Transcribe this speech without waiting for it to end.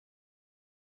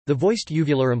The voiced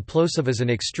uvular implosive is an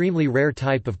extremely rare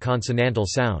type of consonantal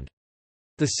sound.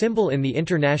 The symbol in the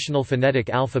International Phonetic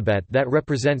Alphabet that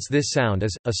represents this sound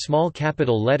is a small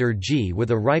capital letter G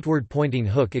with a rightward pointing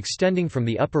hook extending from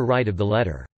the upper right of the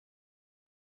letter.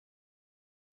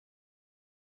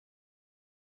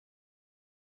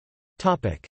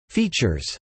 Topic: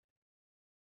 Features.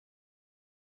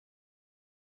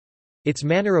 Its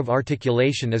manner of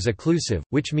articulation is occlusive,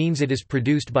 which means it is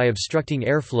produced by obstructing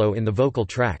airflow in the vocal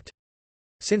tract.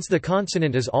 Since the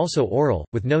consonant is also oral,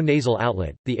 with no nasal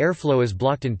outlet, the airflow is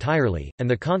blocked entirely, and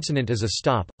the consonant is a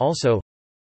stop. Also,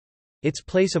 its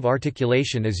place of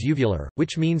articulation is uvular,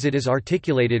 which means it is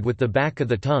articulated with the back of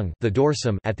the tongue, the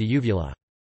dorsum, at the uvula.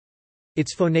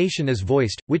 Its phonation is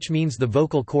voiced, which means the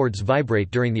vocal cords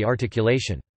vibrate during the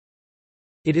articulation.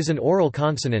 It is an oral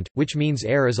consonant, which means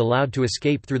air is allowed to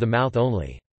escape through the mouth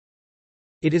only.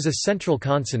 It is a central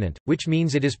consonant, which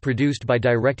means it is produced by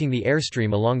directing the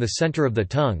airstream along the center of the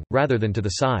tongue, rather than to the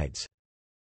sides.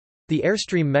 The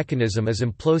airstream mechanism is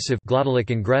implosive glottalic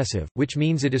ingressive, which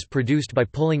means it is produced by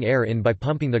pulling air in by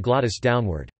pumping the glottis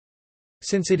downward.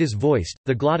 Since it is voiced,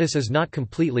 the glottis is not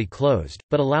completely closed,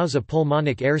 but allows a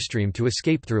pulmonic airstream to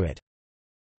escape through it.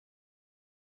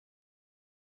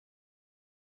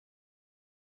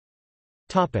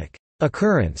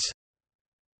 Occurrence.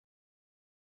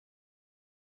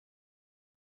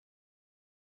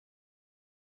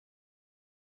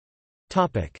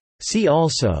 See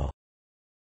also: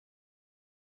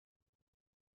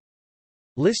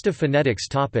 List of phonetics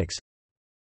topics,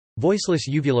 Voiceless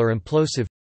uvular implosive,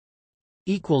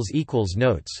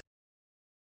 Notes